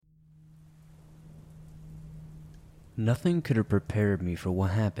Nothing could have prepared me for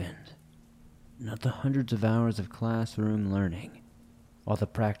what happened. Not the hundreds of hours of classroom learning. All the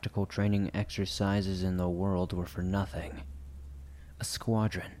practical training exercises in the world were for nothing. A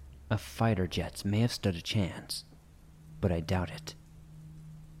squadron of fighter jets may have stood a chance, but I doubt it.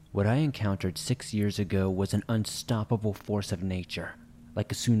 What I encountered 6 years ago was an unstoppable force of nature,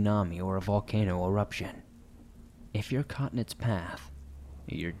 like a tsunami or a volcano eruption. If you're caught in its path,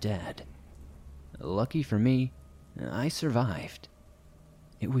 you're dead. Lucky for me, I survived.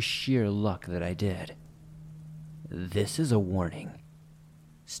 It was sheer luck that I did. This is a warning.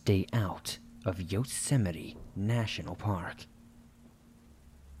 Stay out of Yosemite National Park.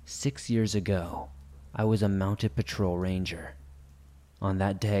 6 years ago, I was a mounted patrol ranger. On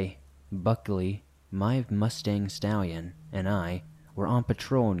that day, Buckley, my Mustang stallion, and I were on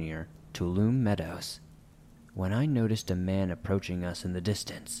patrol near Tulum Meadows when I noticed a man approaching us in the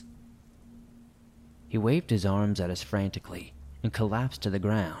distance. He waved his arms at us frantically and collapsed to the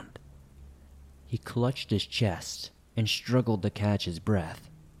ground. He clutched his chest and struggled to catch his breath.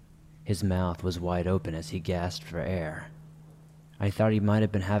 His mouth was wide open as he gasped for air. I thought he might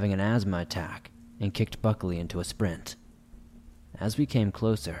have been having an asthma attack and kicked Buckley into a sprint. As we came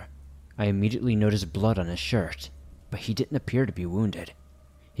closer, I immediately noticed blood on his shirt, but he didn't appear to be wounded.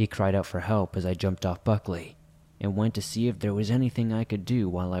 He cried out for help as I jumped off Buckley and went to see if there was anything I could do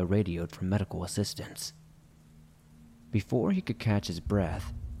while I radioed for medical assistance. Before he could catch his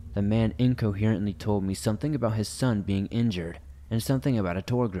breath, the man incoherently told me something about his son being injured and something about a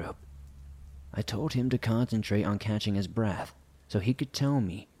tour group. I told him to concentrate on catching his breath so he could tell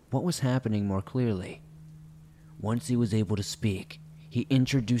me what was happening more clearly. Once he was able to speak, he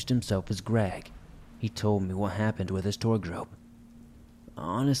introduced himself as Greg. He told me what happened with his tour group.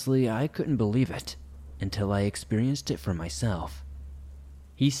 Honestly, I couldn't believe it until I experienced it for myself.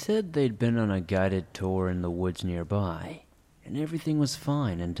 He said they'd been on a guided tour in the woods nearby, and everything was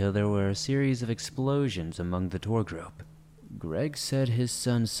fine until there were a series of explosions among the tour group. Greg said his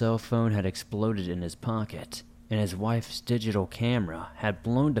son's cell phone had exploded in his pocket, and his wife's digital camera had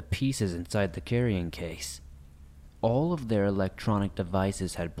blown to pieces inside the carrying case. All of their electronic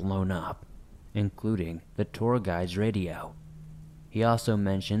devices had blown up, including the tour guide's radio. He also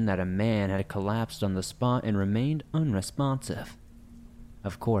mentioned that a man had collapsed on the spot and remained unresponsive.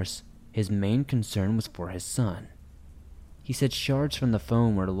 Of course, his main concern was for his son. He said shards from the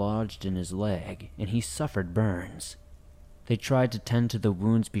phone were lodged in his leg and he suffered burns. They tried to tend to the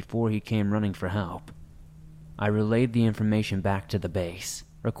wounds before he came running for help. I relayed the information back to the base,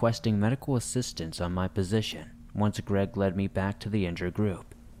 requesting medical assistance on my position once Greg led me back to the injured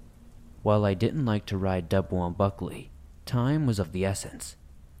group. While I didn't like to ride double on Buckley, time was of the essence.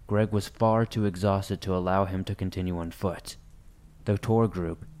 Greg was far too exhausted to allow him to continue on foot. The tour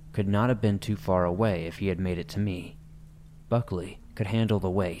group could not have been too far away if he had made it to me. Buckley could handle the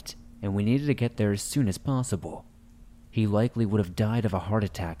weight, and we needed to get there as soon as possible. He likely would have died of a heart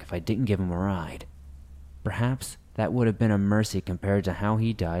attack if I didn't give him a ride. Perhaps that would have been a mercy compared to how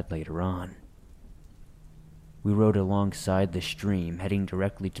he died later on. We rode alongside the stream, heading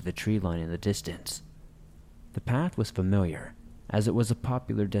directly to the tree line in the distance. The path was familiar, as it was a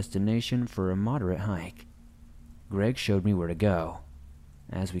popular destination for a moderate hike. Greg showed me where to go.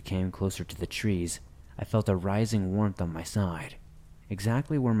 As we came closer to the trees, I felt a rising warmth on my side,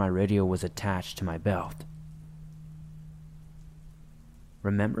 exactly where my radio was attached to my belt.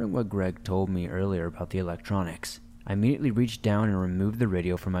 Remembering what Greg told me earlier about the electronics, I immediately reached down and removed the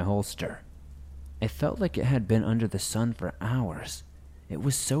radio from my holster. It felt like it had been under the sun for hours. It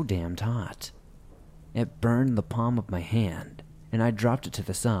was so damned hot. It burned the palm of my hand, and I dropped it to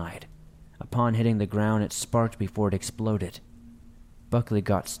the side. Upon hitting the ground, it sparked before it exploded. Buckley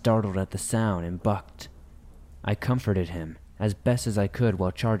got startled at the sound and bucked. I comforted him as best as I could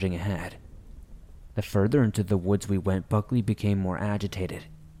while charging ahead. The further into the woods we went, Buckley became more agitated.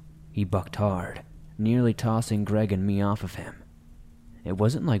 He bucked hard, nearly tossing Greg and me off of him. It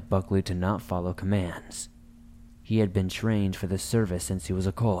wasn't like Buckley to not follow commands. He had been trained for the service since he was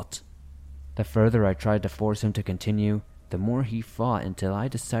a colt. The further I tried to force him to continue, the more he fought until I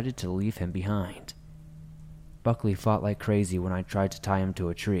decided to leave him behind. Buckley fought like crazy when I tried to tie him to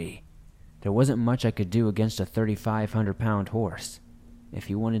a tree. There wasn't much I could do against a 3,500-pound horse. If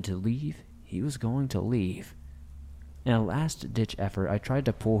he wanted to leave, he was going to leave. In a last-ditch effort, I tried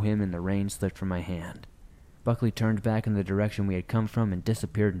to pull him and the rein slipped from my hand. Buckley turned back in the direction we had come from and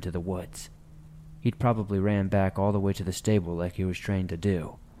disappeared into the woods. He'd probably ran back all the way to the stable like he was trained to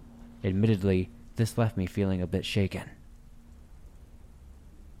do. Admittedly, this left me feeling a bit shaken.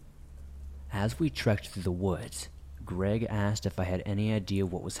 As we trekked through the woods, Greg asked if I had any idea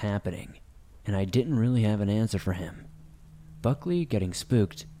what was happening. and I didn't really have an answer for him. Buckley getting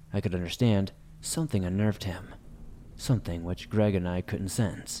spooked, I could understand. Something unnerved him. Something which Greg and I couldn't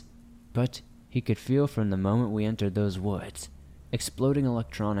sense. But he could feel from the moment we entered those woods. Exploding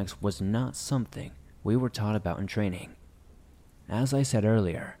electronics was not something we were taught about in training. As I said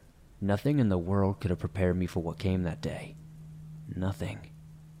earlier, nothing in the world could have prepared me for what came that day. Nothing.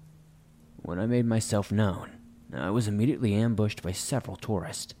 When I made myself known, I was immediately ambushed by several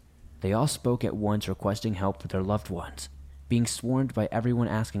tourists. They all spoke at once, requesting help for their loved ones. Being swarmed by everyone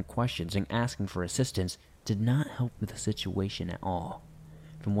asking questions and asking for assistance did not help with the situation at all.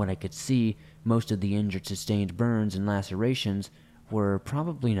 From what I could see, most of the injured sustained burns and lacerations were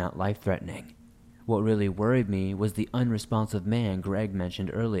probably not life-threatening. What really worried me was the unresponsive man Greg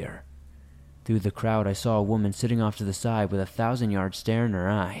mentioned earlier. Through the crowd, I saw a woman sitting off to the side with a 1,000-yard stare in her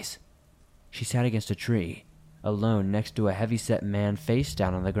eyes. She sat against a tree, alone next to a heavy-set man face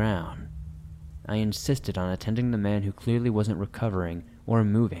down on the ground. I insisted on attending the man who clearly wasn't recovering or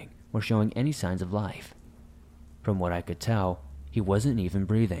moving or showing any signs of life. From what I could tell, he wasn't even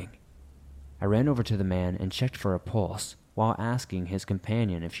breathing. I ran over to the man and checked for a pulse while asking his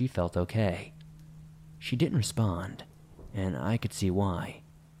companion if she felt okay. She didn't respond, and I could see why.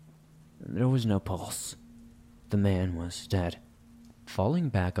 There was no pulse. The man was dead. Falling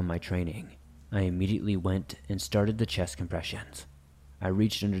back on my training, I immediately went and started the chest compressions. I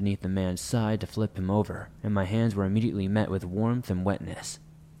reached underneath the man's side to flip him over, and my hands were immediately met with warmth and wetness.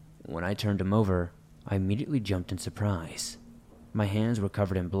 When I turned him over, I immediately jumped in surprise. My hands were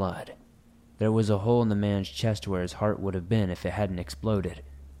covered in blood. There was a hole in the man's chest where his heart would have been if it hadn't exploded.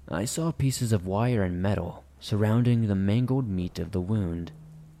 I saw pieces of wire and metal surrounding the mangled meat of the wound.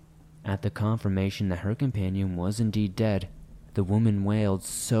 At the confirmation that her companion was indeed dead, the woman wailed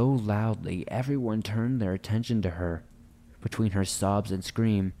so loudly everyone turned their attention to her. Between her sobs and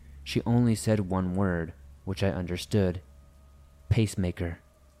scream, she only said one word, which I understood. Pacemaker.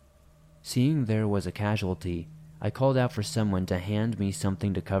 Seeing there was a casualty, I called out for someone to hand me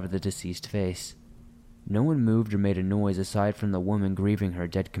something to cover the deceased face. No one moved or made a noise aside from the woman grieving her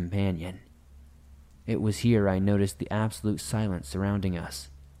dead companion. It was here I noticed the absolute silence surrounding us.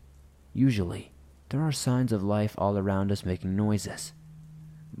 Usually, there are signs of life all around us making noises.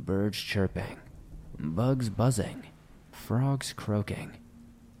 Birds chirping, bugs buzzing, frogs croaking.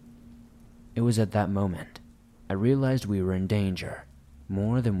 It was at that moment I realized we were in danger,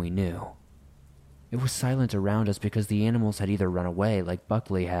 more than we knew. It was silent around us because the animals had either run away like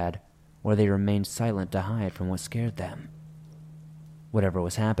Buckley had, or they remained silent to hide from what scared them. Whatever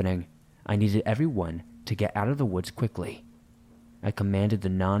was happening, I needed everyone to get out of the woods quickly. I commanded the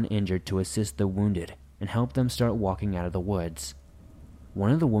non-injured to assist the wounded and help them start walking out of the woods.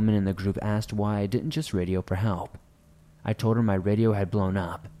 One of the women in the group asked why I didn't just radio for help. I told her my radio had blown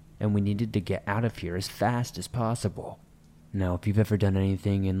up and we needed to get out of here as fast as possible. Now, if you've ever done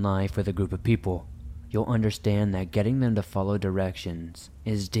anything in life with a group of people, you'll understand that getting them to follow directions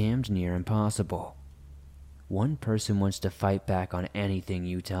is damned near impossible. One person wants to fight back on anything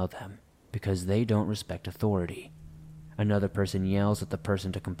you tell them because they don't respect authority. Another person yells at the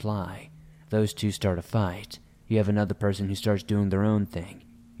person to comply. Those two start a fight. You have another person who starts doing their own thing.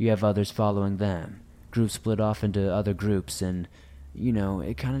 You have others following them. Groups split off into other groups and,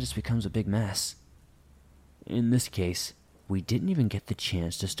 it kind of just becomes a big mess. In this case, we didn't even get the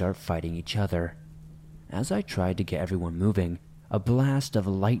chance to start fighting each other. As I tried to get everyone moving, a blast of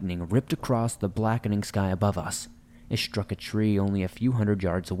lightning ripped across the blackening sky above us. It struck a tree only a few hundred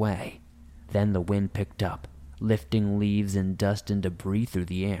yards away. Then the wind picked up, lifting leaves and dust and debris through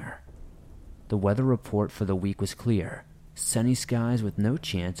the air. The weather report for the week was clear, sunny skies with no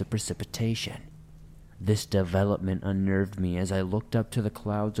chance of precipitation. This development unnerved me as I looked up to the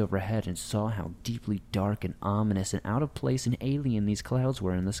clouds overhead and saw how deeply dark and ominous and out of place and alien these clouds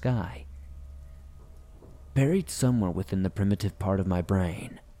were in the sky. Buried somewhere within the primitive part of my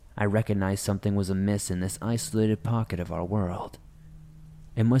brain, I recognized something was amiss in this isolated pocket of our world.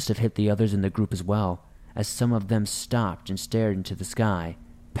 It must have hit the others in the group as well, as some of them stopped and stared into the sky,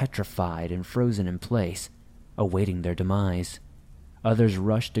 petrified and frozen in place, awaiting their demise. Others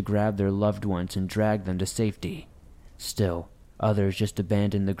rushed to grab their loved ones and drag them to safety. Still, others just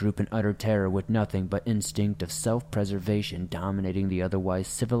abandoned the group in utter terror with nothing but instinct of self-preservation dominating the otherwise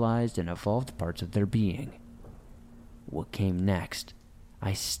civilized and evolved parts of their being. What came next,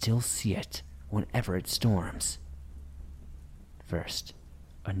 I still see it whenever it storms. First,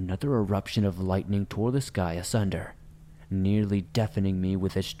 another eruption of lightning tore the sky asunder, nearly deafening me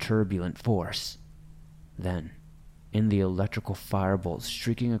with its turbulent force. Then, in the electrical firebolts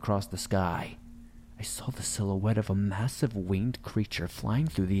streaking across the sky, I saw the silhouette of a massive winged creature flying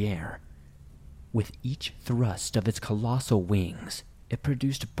through the air. With each thrust of its colossal wings, it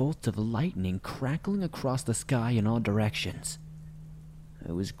produced bolts of lightning crackling across the sky in all directions.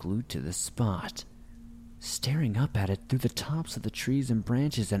 I was glued to the spot, staring up at it through the tops of the trees and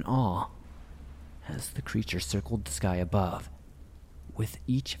branches in awe. As the creature circled the sky above, with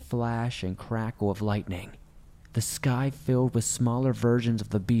each flash and crackle of lightning, the sky filled with smaller versions of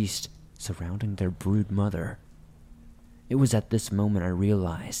the beast surrounding their brood mother. It was at this moment I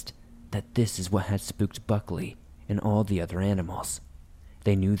realized that this is what had spooked Buckley and all the other animals.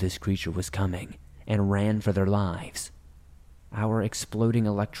 They knew this creature was coming and ran for their lives. Our exploding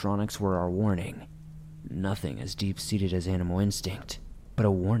electronics were our warning. Nothing as deep-seated as animal instinct, but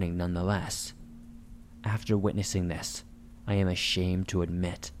a warning nonetheless. After witnessing this, I am ashamed to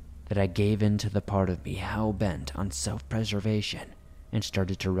admit that I gave in to the part of me hell-bent on self-preservation and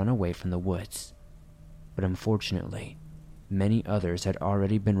started to run away from the woods. But unfortunately, many others had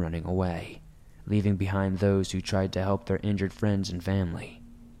already been running away, leaving behind those who tried to help their injured friends and family.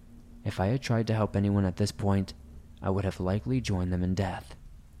 If I had tried to help anyone at this point, I would have likely joined them in death.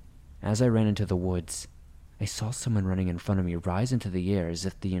 As I ran into the woods, I saw someone running in front of me rise into the air as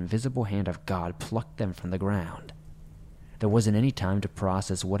if the invisible hand of God plucked them from the ground. There wasn't any time to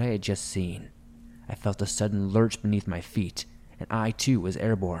process what I had just seen. I felt a sudden lurch beneath my feet, and I too was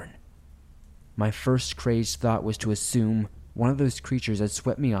airborne. My first crazed thought was to assume one of those creatures had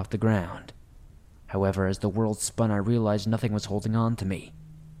swept me off the ground. However, as the world spun, I realized nothing was holding on to me.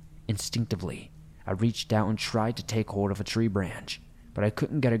 Instinctively, I reached out and tried to take hold of a tree branch, but I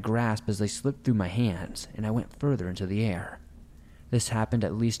couldn't get a grasp as they slipped through my hands, and I went further into the air. This happened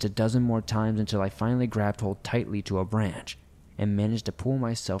at least a dozen more times until I finally grabbed hold tightly to a branch and managed to pull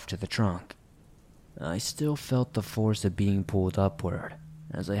myself to the trunk. I still felt the force of being pulled upward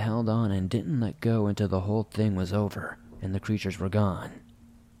as I held on and didn't let go until the whole thing was over and the creatures were gone.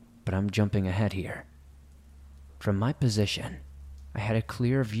 But I'm jumping ahead here. From my position, I had a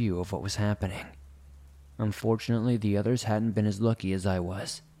clear view of what was happening. Unfortunately, the others hadn't been as lucky as I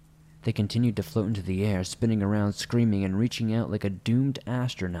was. They continued to float into the air, spinning around, screaming, and reaching out like a doomed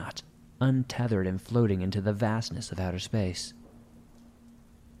astronaut, untethered and floating into the vastness of outer space.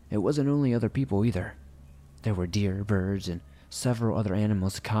 It wasn't only other people either. There were deer, birds, and several other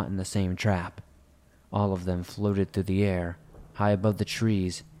animals caught in the same trap. All of them floated through the air, high above the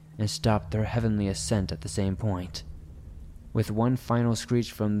trees, and stopped their heavenly ascent at the same point. With one final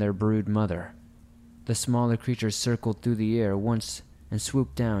screech from their brood mother, the smaller creatures circled through the air once and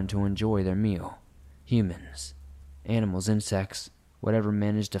swooped down to enjoy their meal. Humans, animals, insects, whatever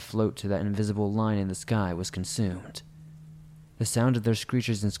managed to float to that invisible line in the sky was consumed. The sound of their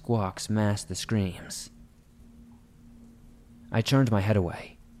screeches and squawks masked the screams. I turned my head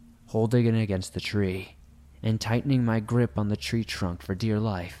away, holding it against the tree, and tightening my grip on the tree trunk for dear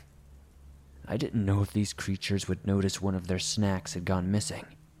life. I didn't know if these creatures would notice one of their snacks had gone missing.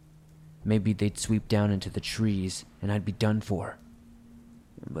 Maybe they'd sweep down into the trees and I'd be done for.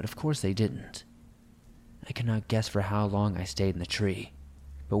 But of course they didn't. I cannot guess for how long I stayed in the tree,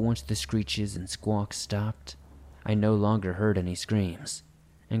 but once the screeches and squawks stopped, I no longer heard any screams,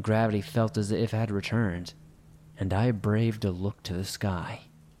 and gravity felt as if it had returned, and I braved a look to the sky.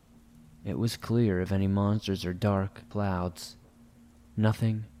 It was clear of any monsters or dark clouds.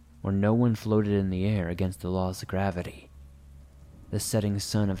 Nothing or no one floated in the air against the laws of gravity. The setting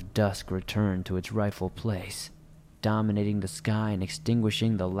sun of dusk returned to its rightful place, dominating the sky and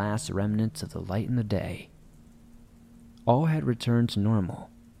extinguishing the last remnants of the light in the day. All had returned to normal,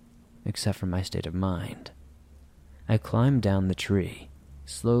 except for my state of mind. I climbed down the tree,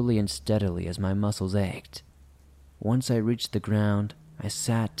 slowly and steadily as my muscles ached. Once I reached the ground, I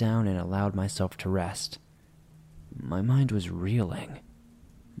sat down and allowed myself to rest. My mind was reeling.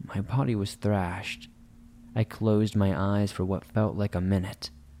 My body was thrashed. I closed my eyes for what felt like a minute,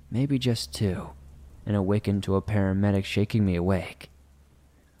 maybe just two, and awakened to a paramedic shaking me awake.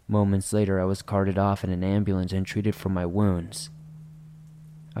 Moments later, I was carted off in an ambulance and treated for my wounds.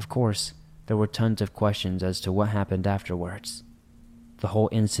 Of course, there were tons of questions as to what happened afterwards. The whole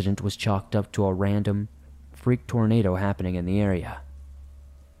incident was chalked up to a random, freak tornado happening in the area,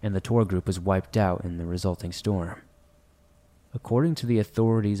 and the tour group was wiped out in the resulting storm. According to the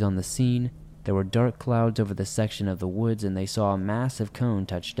authorities on the scene, there were dark clouds over the section of the woods and they saw a massive cone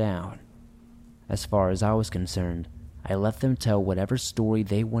touch down. As far as I was concerned, I let them tell whatever story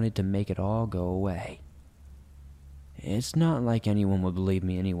they wanted to make it all go away. It's not like anyone would believe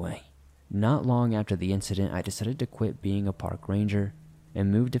me anyway. Not long after the incident, I decided to quit being a park ranger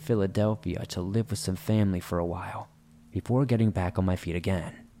and moved to Philadelphia to live with some family for a while, before getting back on my feet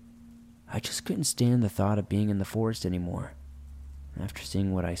again. I just couldn't stand the thought of being in the forest anymore, after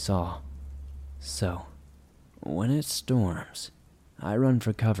seeing what I saw. So, when it storms, I run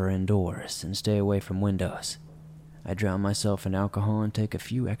for cover indoors and stay away from windows. I drown myself in alcohol and take a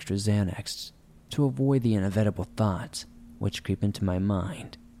few extra Xanax to avoid the inevitable thoughts which creep into my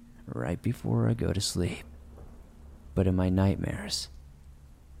mind right before I go to sleep. But in my nightmares,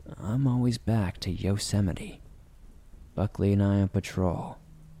 I'm always back to Yosemite. Buckley and I on patrol,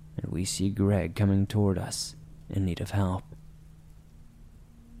 and we see Greg coming toward us in need of help.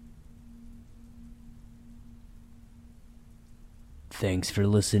 Thanks for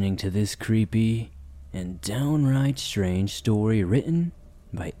listening to this creepy and downright strange story written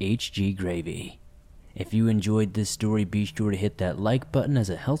by H.G. Gravy. If you enjoyed this story, be sure to hit that like button as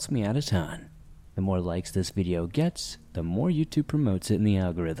it helps me out a ton. The more likes this video gets, the more YouTube promotes it in the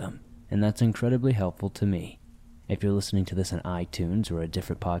algorithm, and that's incredibly helpful to me. If you're listening to this on iTunes or a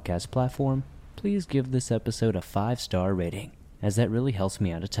different podcast platform, please give this episode a 5-star rating, as that really helps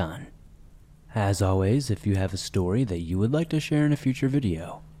me out a ton. As always, if you have a story that you would like to share in a future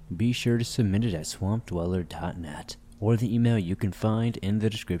video, be sure to submit it at swampdweller.net or the email you can find in the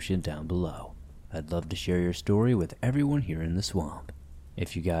description down below. I'd love to share your story with everyone here in the swamp.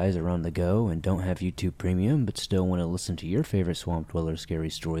 If you guys are on the go and don't have YouTube Premium but still want to listen to your favorite Swamp Dweller scary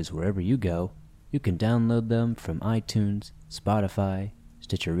stories wherever you go, you can download them from iTunes, Spotify,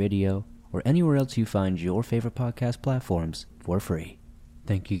 Stitcher Radio, or anywhere else you find your favorite podcast platforms for free.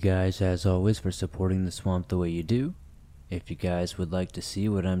 Thank you guys, as always, for supporting the swamp the way you do. If you guys would like to see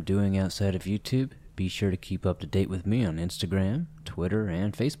what I'm doing outside of YouTube, be sure to keep up to date with me on Instagram, Twitter,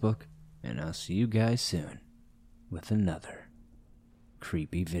 and Facebook. And I'll see you guys soon with another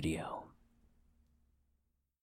creepy video.